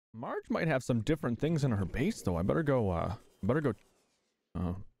Marge might have some different things in her base, though. I better go,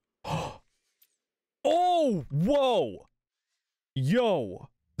 Oh! Whoa! Yo!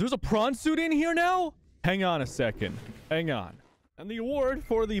 There's a prawn suit in here now? Hang on a second. Hang on. And the award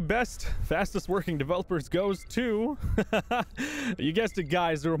for the best, fastest working developers goes to... You guessed it,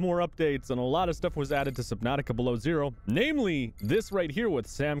 guys. There were more updates, and a lot of stuff was added to Subnautica Below Zero. Namely, this right here with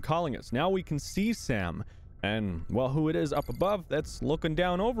Sam calling us. Now we can see Sam. And, well, who it is up above that's looking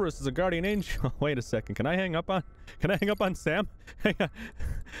down over us is a guardian angel. Wait a second. Can I hang up on Sam?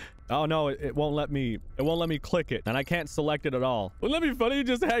 Oh no, it won't let me click it, and I can't select it at all. Wouldn't that be funny? You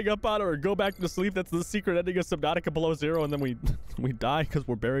just hang up on it or go back to sleep. That's the secret ending of Subnautica Below Zero, and then we die because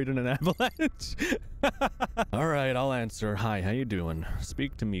we're buried in an avalanche. All right, I'll answer. Hi, how you doing?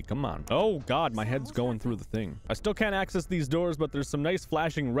 Speak to me, come on. Oh god, my head's going through the thing. I still can't access these doors, but there's some nice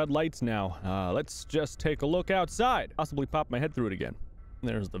flashing red lights now. Let's just take a look outside. Possibly pop my head through it again.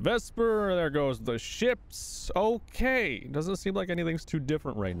 There's the Vesper, there goes the ships. Okay, doesn't seem like anything's too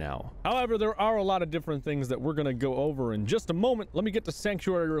different right now. However, there are a lot of different things that we're gonna go over in just a moment. Let me get to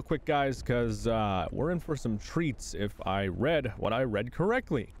Sanctuary real quick, guys, because we're in for some treats if I read what I read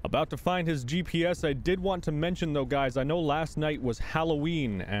correctly. About to find his GPS. I did want to mention, though, guys, I know last night was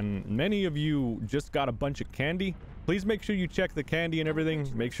Halloween, and many of you just got a bunch of candy. Please make sure you check the candy and everything.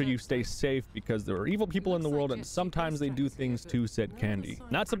 Make sure you stay safe because there are evil people in the world and sometimes they do things to said candy.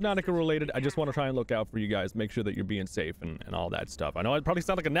 Not Subnautica related. I just want to try and look out for you guys. Make sure that you're being safe and all that stuff. I know I probably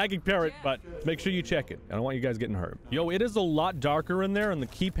sound like a nagging parrot, but make sure you check it. I don't want you guys getting hurt. Yo, it is a lot darker in there and the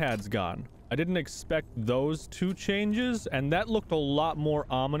keypad's gone. I didn't expect those two changes, and that looked a lot more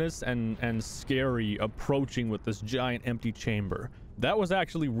ominous and scary approaching with this giant empty chamber. That was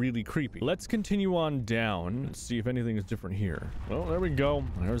actually really creepy. Let's continue on down and see if anything is different here. Well, there we go.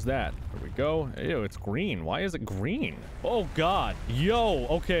 There's that. There we go. Ew, it's green. Why is it green? Oh, God. Yo,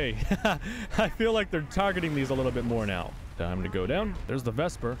 okay. I feel like they're targeting these a little bit more now. Time to go down. There's the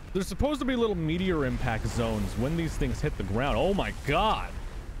Vesper. There's supposed to be little meteor impact zones when these things hit the ground. Oh, my God.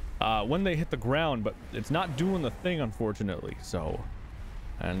 When they hit the ground, but it's not doing the thing, unfortunately. So,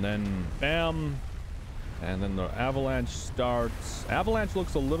 and then, bam. And then the avalanche starts. Avalanche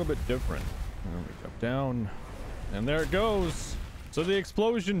looks a little bit different. And we go down. And there it goes. So the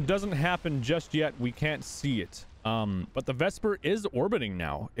explosion doesn't happen just yet. We can't see it. But the Vesper is orbiting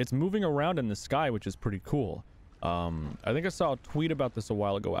now. It's moving around in the sky, which is pretty cool. I think I saw a tweet about this a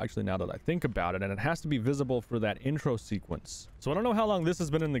while ago, actually, now that I think about it. And it has to be visible for that intro sequence. So I don't know how long this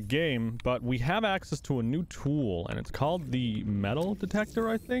has been in the game, but we have access to a new tool. And it's called the metal detector,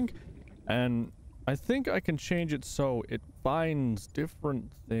 I think. And I think I can change it so it finds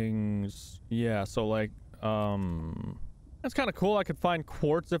different things. Yeah, so like, that's kind of cool. I could find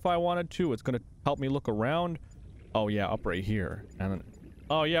quartz if I wanted to. It's going to help me look around. Oh yeah, up right here. And then,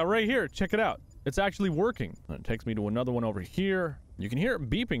 oh yeah, right here. Check it out. It's actually working. And it takes me to another one over here. You can hear it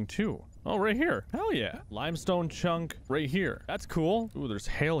beeping too. Oh, right here. Hell yeah. Limestone chunk right here. That's cool. Ooh, there's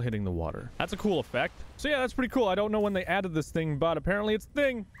hail hitting the water. That's a cool effect. So yeah, that's pretty cool. I don't know when they added this thing, but apparently it's a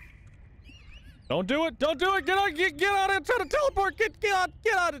thing. Don't do it! Don't do it! Get out! Get out! I'm trying to teleport! Get out!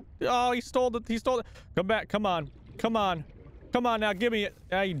 Get out! Oh, he stole it! He stole it! Come back! Come on! Come on! Come on now! Give me it!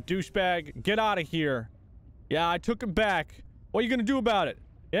 Ah, you douchebag! Get out of here! Yeah, I took it back. What are you gonna do about it?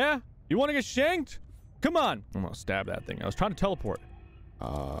 Yeah? You want to get shanked? Come on! I'm gonna stab that thing. I was trying to teleport.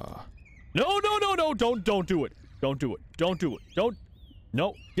 No! No! No! No! Don't do it! Don't do it! Don't do it! Don't!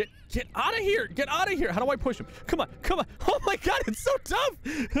 No! Get out of here! Get out of here! How do I push him? Come on! Come on! Oh my God! It's so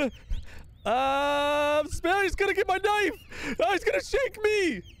tough! Smelly's gonna get my knife! Oh, he's gonna shake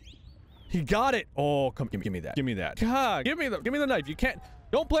me! He got it! Oh, come, give me that. Give me that. God, give me the knife. You can't,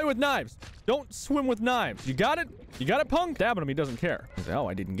 don't play with knives. Don't swim with knives. You got it? You got it, punk? Stabbing him, he doesn't care. He's like, oh,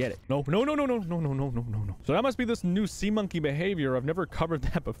 I didn't get it. No. So that must be this new sea monkey behavior. I've never covered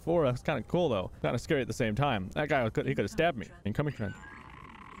that before. That's kind of cool, though. Kind of scary at the same time. That guy, he could have stabbed me. Incoming trend.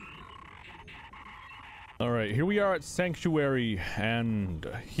 All right, here we are at Sanctuary, and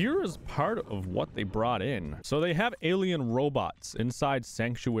here is part of what they brought in. So they have alien robots inside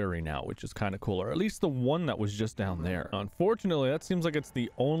Sanctuary now, which is kind of cool, or at least the one that was just down there. Unfortunately, that seems like it's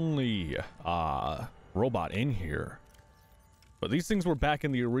the only robot in here. But these things were back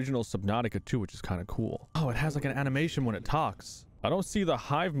in the original Subnautica too, which is kind of cool. Oh, it has like an animation when it talks. I don't see the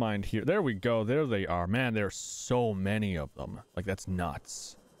hive mind here. There we go. There they are. Man, there's so many of them. Like, that's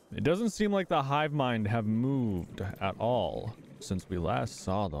nuts. It doesn't seem like the hive mind have moved at all since we last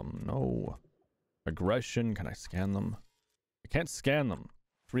saw them. No. Aggression. Can I scan them? I can't scan them.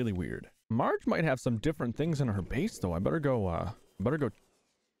 It's really weird. Marge might have some different things in her base, though. I better go,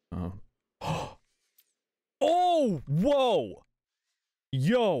 Oh, whoa!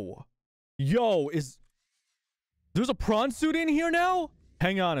 Yo, there's a prawn suit in here now?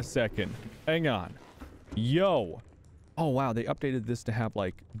 Hang on a second. Hang on. Yo. Oh, wow. They updated this to have,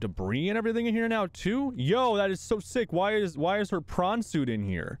 like, debris and everything in here now, too? Yo, that is so sick. Why is her prawn suit in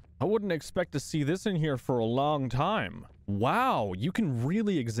here? I wouldn't expect to see this in here for a long time. Wow. You can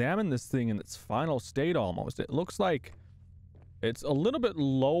really examine this thing in its final state almost. It looks like it's a little bit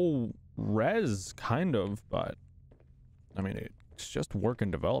low res, kind of, but I mean, it's just work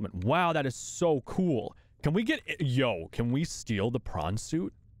in development. Wow, that is so cool. Can we get... Yo, can we steal the prawn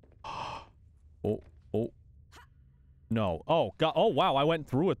suit? Oh. No. Oh, God. Oh, wow. I went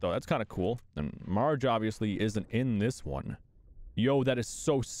through it, though. That's kind of cool. And Marge obviously isn't in this one. Yo, that is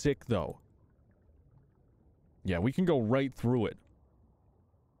so sick, though. Yeah, we can go right through it.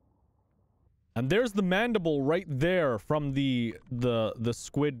 And there's the mandible right there from the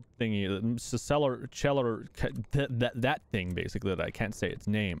squid thingy. That thing, basically, that I can't say its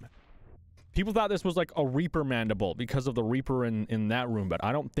name. People thought this was like a Reaper mandible because of the Reaper in that room, but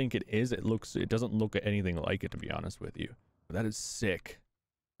I don't think it is. It doesn't look anything like it, to be honest with you. But that is sick.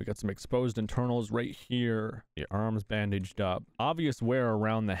 We got some exposed internals right here. The arms bandaged up. Obvious wear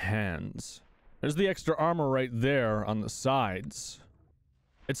around the hands. There's the extra armor right there on the sides.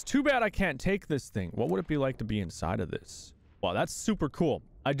 It's too bad I can't take this thing. What would it be like to be inside of this? Wow, that's super cool.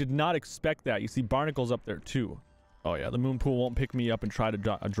 I did not expect that. You see barnacles up there too. Oh yeah, the moon pool won't pick me up and try to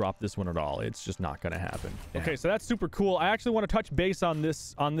drop this one at all. It's just not gonna happen. Yeah. Okay, so that's super cool. I actually want to touch base on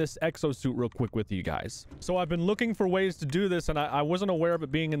this exosuit real quick with you guys. So I've been looking for ways to do this, and I wasn't aware of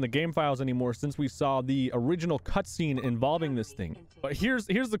it being in the game files anymore since we saw the original cutscene involving this thing. But here's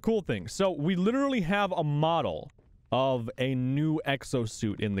the cool thing. So we literally have a model of a new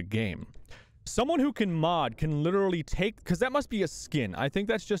exosuit in the game. Someone who can mod can literally take, because that must be a skin. I think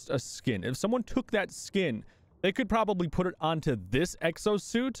that's just a skin. If someone took that skin, they could probably put it onto this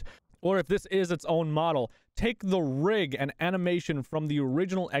exosuit, or if this is its own model, take the rig and animation from the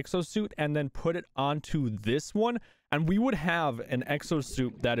original exosuit and then put it onto this one, and we would have an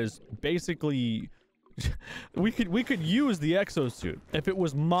exosuit that is basically we could use the exosuit if it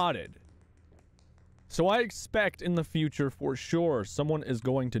was modded. So I expect in the future, for sure, someone is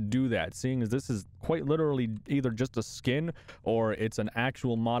going to do that, seeing as this is quite literally either just a skin or it's an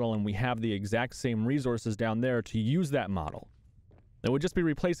actual model and we have the exact same resources down there to use that model. It would just be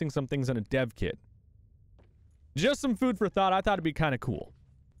replacing some things in a dev kit. Just some food for thought. I thought it'd be kind of cool.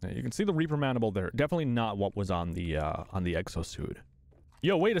 Now, you can see the Reaper mandible there. Definitely not what was on the exosuit.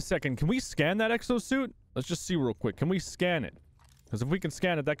 Yo, wait a second. Can we scan that exosuit? Let's just see real quick. Can we scan it? Because if we can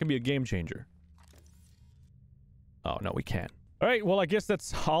scan it, that can be a game changer. Oh, no, we can't. All right, well, I guess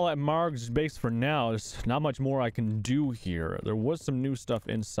that's all at Marg's base for now. There's not much more I can do here. There was some new stuff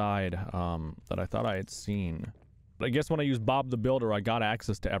inside that I thought I had seen. But I guess when I used Bob the Builder, I got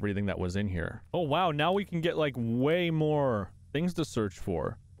access to everything that was in here. Oh, wow, now we can get, like, way more things to search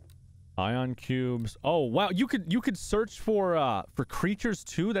for. Ion cubes. Oh, wow, you could search for creatures,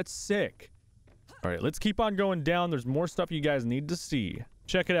 too? That's sick. All right, let's keep on going down. There's more stuff you guys need to see.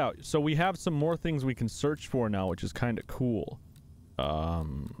 Check it out. So we have some more things we can search for now, which is kind of cool.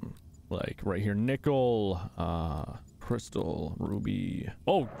 Like right here, nickel, crystal, ruby.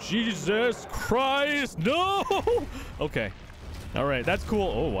 Oh, Jesus Christ, no! Okay. All right, that's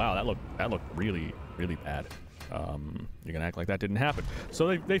cool. Oh, wow, that looked really, really bad. You're gonna act like that didn't happen.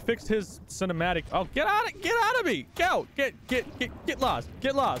 So they fixed his cinematic. Oh, get out of me! Go! Get lost!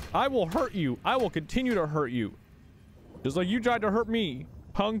 Get lost! I will hurt you. I will continue to hurt you. Just like you tried to hurt me,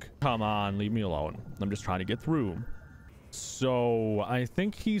 punk. Come on, leave me alone. I'm just trying to get through. So I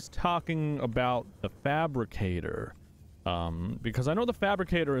think he's talking about the fabricator. Because I know the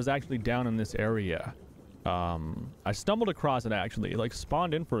fabricator is actually down in this area. I stumbled across it actually. It like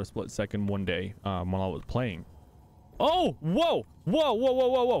spawned in for a split second one day while I was playing. Oh, whoa.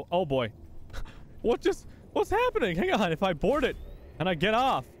 Oh boy. What's happening? Hang on, if I board it and I get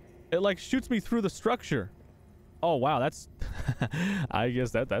off, it like shoots me through the structure. Oh wow, that's I guess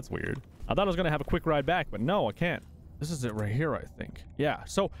that's weird. I thought I was gonna have a quick ride back, but no, I can't. This is it right here, I think. Yeah,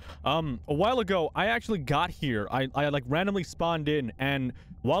 so a while ago I actually got here. I like randomly spawned in, and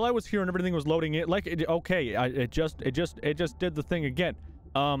while I was here and everything was loading it, like it just did the thing again.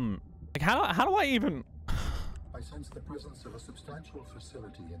 Like how do I even I sense the presence of a substantial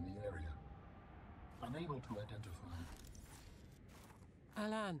facility in the area. Unable to identify.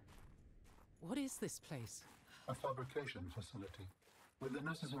 Alan, what is this place? A fabrication facility. With the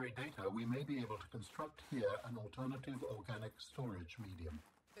necessary data, we may be able to construct here an alternative organic storage medium.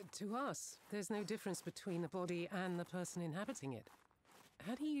 To us, there's no difference between the body and the person inhabiting it.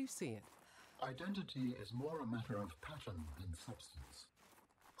 How do you see it? Identity is more a matter of pattern than substance.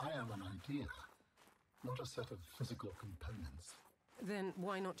 am an idea, not a set of physical components. Then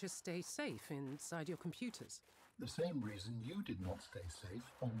why not just stay safe inside your computers? The same reason you did not stay safe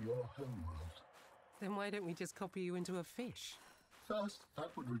on your homeworld. Then why don't we just copy you into a fish? First,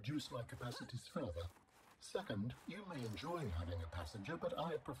 that would reduce my capacities further. Second, you may enjoy having a passenger, but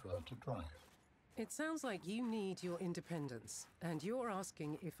I prefer to drive. It sounds like you need your independence, and you're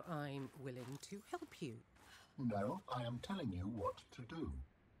asking if I'm willing to help you. No, I am telling you what to do.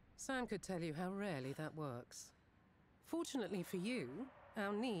 Sam could tell you how rarely that works. Fortunately for you,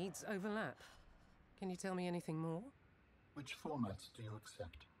 our needs overlap. Can you tell me anything more? Which formats do you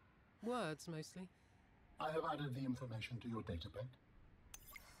accept? Words, mostly. I have added the information to your data bank.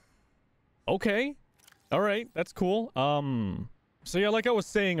 Okay. All right, that's cool. So yeah, like I was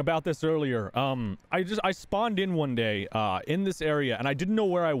saying about this earlier, I spawned in one day in this area, and I didn't know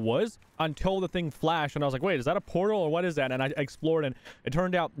where I was until the thing flashed, and I was like, wait, is that a portal or what is that? And I explored, and it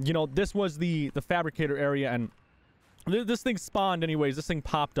turned out, you know, this was the fabricator area, and this thing spawned anyways. This thing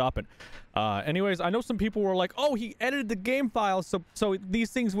popped up, and anyways, I know some people were like, oh, he edited the game files so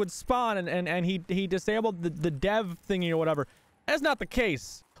these things would spawn, and he disabled the dev thingy or whatever. That's not the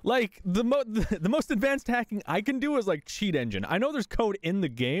case. Like, the most advanced hacking I can do is like cheat engine. I know there's code in the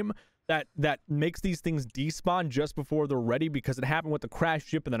game that makes these things despawn just before they're ready, because it happened with the crash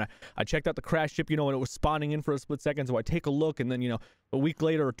ship, and then I checked out the crash ship, you know, and it was spawning in for a split second, so I take a look, and then, you know, a week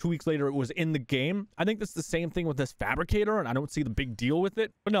later or 2 weeks later, it was in the game. I think that's the same thing with this fabricator, and I don't see the big deal with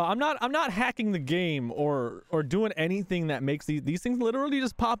it. But no, I'm not hacking the game or doing anything that makes these things literally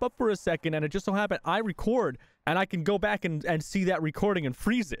just pop up for a second, and it just so happened I record, and I can go back and see that recording and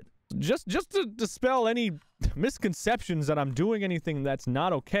freeze it. Just to dispel any misconceptions that I'm doing anything that's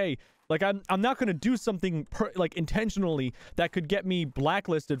not okay. Like, I'm not going to do something like intentionally that could get me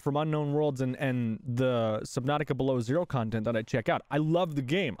blacklisted from Unknown Worlds and the Subnautica Below Zero content that I check out. I love the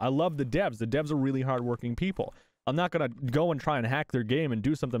game. I love the devs. The devs are really hardworking people. I'm not going to go and try and hack their game and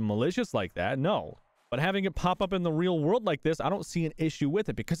do something malicious like that. No. But having it pop up in the real world like this, I don't see an issue with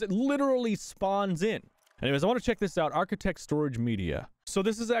it because it literally spawns in. Anyways, I want to check this out. Architect Storage Media. So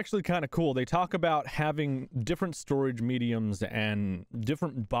this is actually kind of cool. They talk about having different storage mediums and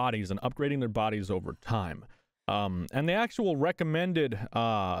different bodies and upgrading their bodies over time. And the actual recommended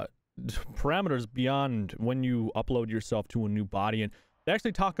parameters beyond when you upload yourself to a new body. And they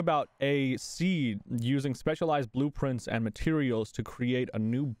actually talk about a seed using specialized blueprints and materials to create a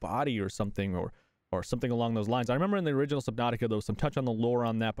new body or something, or something along those lines. I remember in the original Subnautica, there was some touch on the lore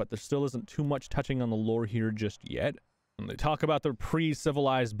on that, but there still isn't too much touching on the lore here just yet. And they talk about their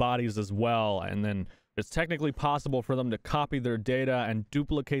pre-civilized bodies as well, and then it's technically possible for them to copy their data and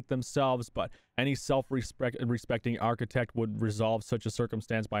duplicate themselves, but any self-respecting architect would resolve such a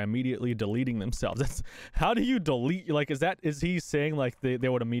circumstance by immediately deleting themselves. How do you delete? Like, is he saying like they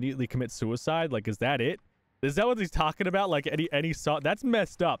would immediately commit suicide? Like, is that it? Is that what he's talking about? Like that's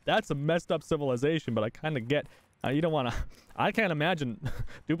messed up. That's a messed up civilization, but I kind of get, you don't want to, I can't imagine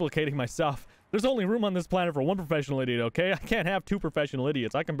duplicating myself. There's only room on this planet for one professional idiot, okay? I can't have two professional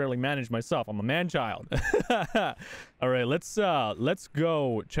idiots. I can barely manage myself. I'm a man-child. All right, let's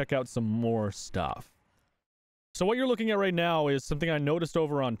go check out some more stuff. So what you're looking at right now is something I noticed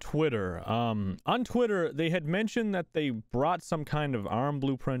over on Twitter. On Twitter, they had mentioned that they brought some kind of arm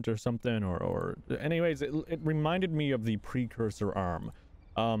blueprint or something, or anyways, it reminded me of the precursor arm.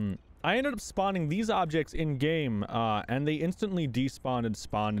 I ended up spawning these objects in-game, and they instantly despawned and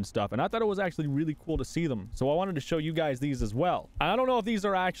spawned and stuff, and I thought it was actually really cool to see them, so I wanted to show you guys these as well. I don't know if these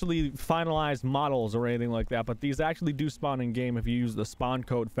are actually finalized models or anything like that, but these actually do spawn in-game if you use the spawn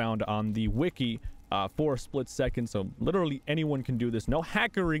code found on the wiki, for a split second. So literally anyone can do this. No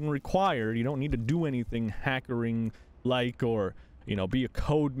hackering required. You don't need to do anything hackering like, or, you know, be a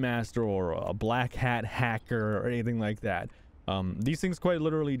code master or a black hat hacker or anything like that. These things quite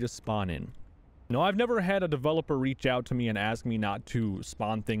literally just spawn in. No, I've never had a developer reach out to me and ask me not to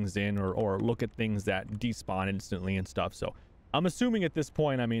spawn things in or look at things that despawn instantly and stuff. So I'm assuming at this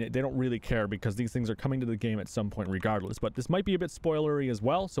point, I mean, they don't really care because these things are coming to the game at some point regardless. But this might be a bit spoilery as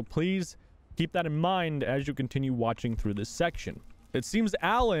well, so please keep that in mind as you continue watching through this section. It seems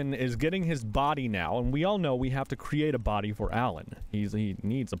Alan is getting his body now, and we all know we have to create a body for Alan. He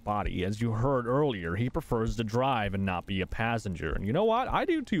needs a body. As you heard earlier, he prefers to drive and not be a passenger. And you know what? I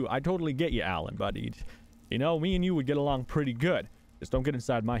do too. I totally get you, Alan, buddy. You know, me and you would get along pretty good. Just don't get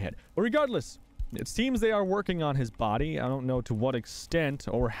inside my head. But regardless, it seems they are working on his body. I don't know to what extent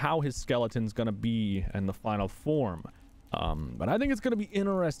or how his skeleton's gonna be in the final form. But I think it's going to be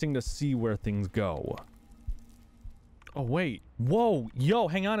interesting to see where things go. Oh, wait. Whoa. Yo,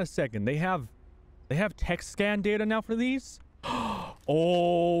 hang on a second. They have text scan data now for these?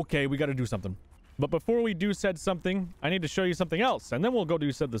 Okay, we got to do something. But before we do said something, I need to show you something else. And then we'll go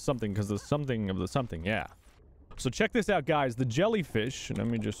do said the something, because the something of the something, yeah. So check this out, guys. The jellyfish, let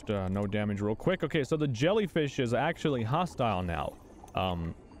me just, no damage real quick. Okay, so the jellyfish is actually hostile now.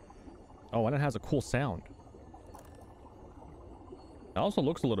 Oh, and it has a cool sound. It also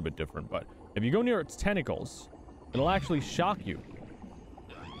looks a little bit different, but if you go near its tentacles, it'll actually shock you.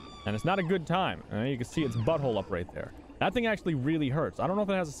 And it's not a good time. You can see its butthole up right there. That thing actually really hurts. I don't know if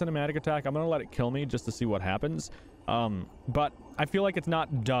it has a cinematic attack. I'm gonna let it kill me just to see what happens. But I feel like it's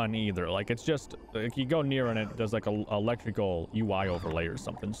not done either. Like, it's just, like, you go near and it does like a electrical UI overlay or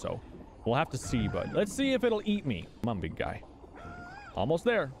something. So we'll have to see, but let's see if it'll eat me. Come on, big guy. Almost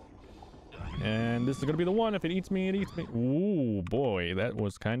there. And this is gonna be the one. If it eats me, it eats me. Ooh, boy, that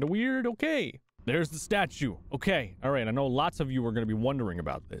was kind of weird. Okay, there's the statue. Okay, all right. I know lots of you are gonna be wondering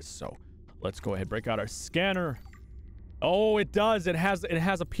about this, so let's go ahead, break out our scanner. Oh, it does. It has a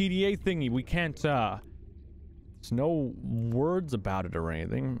PDA thingy. We can't. There's no words about it or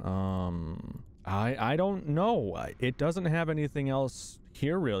anything. I don't know. It doesn't have anything else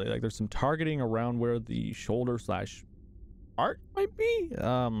here really. Like, there's some targeting around where the shoulder slash art might be.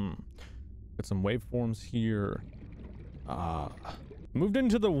 Got some waveforms here. Moved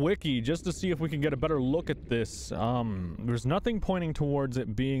into the wiki just to see if we can get a better look at this. There's nothing pointing towards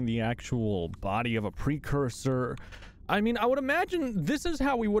it being the actual body of a precursor. I mean, I would imagine this is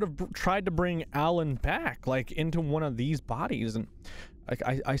how we would have tried to bring Alan back, like, into one of these bodies. And like,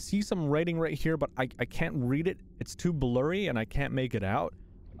 I see some writing right here, but I can't read it. It's too blurry and I can't make it out.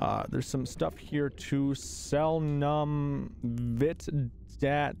 There's some stuff here too. Cell num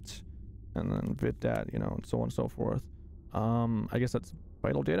vitdat, and then vitdat, you know, and so on and so forth. I guess that's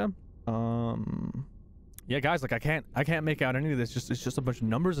vital data. Yeah, guys, like, I can't make out any of this. It's just a bunch of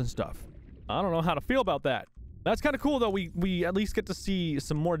numbers and stuff. I don't know how to feel about that. That's kind of cool, though. We at least get to see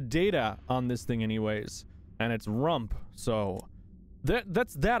some more data on this thing anyways. And it's rump, so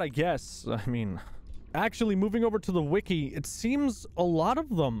that's that, I guess. I mean, actually, moving over to the wiki, it seems a lot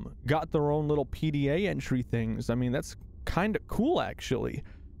of them got their own little PDA entry things. I mean, that's kind of cool, actually.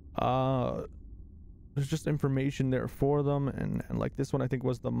 There's just information there for them, and like this one I think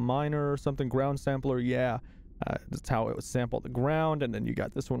was the miner or something, ground sampler. Yeah. That's how it was sampled the ground. And then you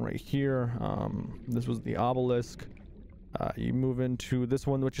got this one right here. This was the obelisk. You move into this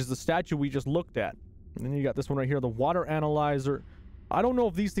one, which is the statue we just looked at. And then you got this one right here, the water analyzer. I don't know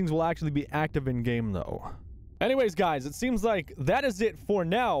if these things will actually be active in game though. Anyways, guys, it seems like that is it for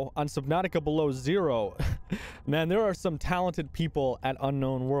now on Subnautica Below Zero. Man, there are some talented people at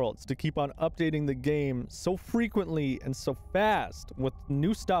Unknown Worlds to keep on updating the game so frequently and so fast with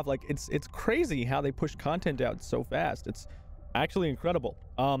new stuff. Like, it's crazy how they push content out so fast. It's actually incredible.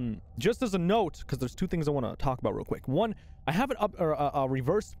 Just as a note, because there's two things I want to talk about real quick. One, I have a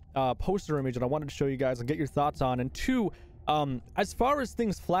reverse poster image that I wanted to show you guys and get your thoughts on. And two, as far as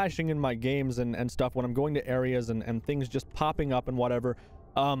things flashing in my games and stuff when I'm going to areas and things just popping up and whatever,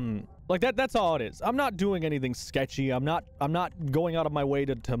 like that's all it is. I'm not doing anything sketchy. I'm not going out of my way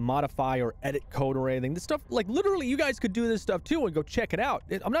to modify or edit code or anything. This stuff, like, literally you guys could do this stuff too and go check it out.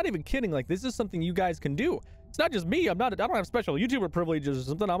 I'm not even kidding. Like, this is something you guys can do. It's not just me. I don't have special YouTuber privileges or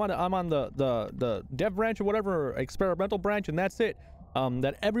something. I'm on the dev branch or whatever, experimental branch, and that's it.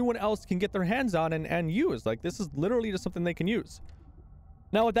 That everyone else can get their hands on and use. Like, this is literally just something they can use.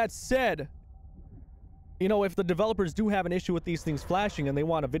 Now, with that said, you know, if the developers do have an issue with these things flashing and they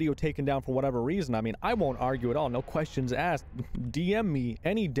want a video taken down for whatever reason, I mean, I won't argue at all. No questions asked. DM me,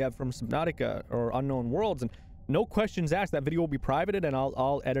 any dev from Subnautica or Unknown Worlds, and no questions asked. That video will be privated and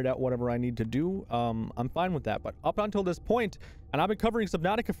I'll edit out whatever I need to do. I'm fine with that. But up until this point, and I've been covering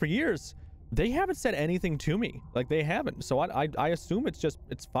Subnautica for years, they haven't said anything to me. Like, they haven't. So I assume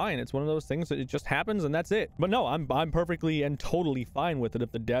it's fine. It's one of those things that it just happens and that's it. But no, I'm perfectly and totally fine with it.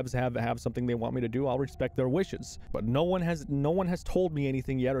 If the devs have something they want me to do, I'll respect their wishes. But no one has told me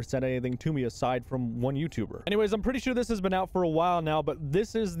anything yet or said anything to me aside from one YouTuber. Anyways, I'm pretty sure this has been out for a while now, but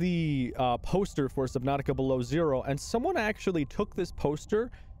this is the poster for Subnautica Below Zero, and someone actually took this poster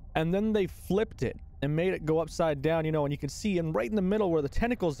and then they flipped it and made it go upside down, you know, and you can see, and right in the middle where the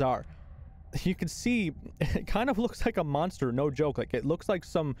tentacles are, you can see it kind of looks like a monster, no joke. Like, it looks like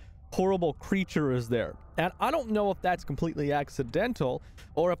some horrible creature is there. And I don't know if that's completely accidental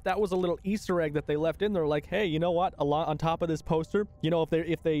or if that was a little Easter egg that they left in there, like, hey, you know what, a lot on top of this poster, you know,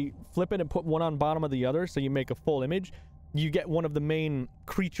 if they flip it and put one on bottom of the other so you make a full image, you get one of the main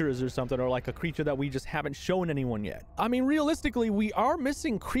creatures or something, or like a creature that we just haven't shown anyone yet. I mean, realistically, we are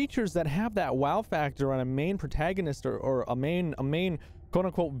missing creatures that have that wow factor on a main protagonist or a main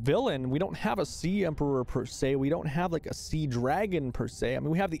quote-unquote villain. We don't have a sea emperor per se. We don't have like a sea dragon per se. I mean,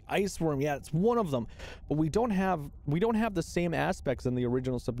 we have the ice worm. Yeah, it's one of them, but we don't have the same aspects in the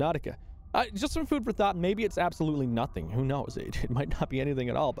original Subnautica. Just some food for thought. Maybe it's absolutely nothing. Who knows? It might not be anything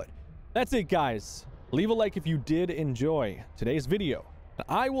at all. But that's it, guys. Leave a like if you did enjoy today's video.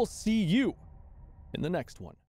 I will see you in the next one.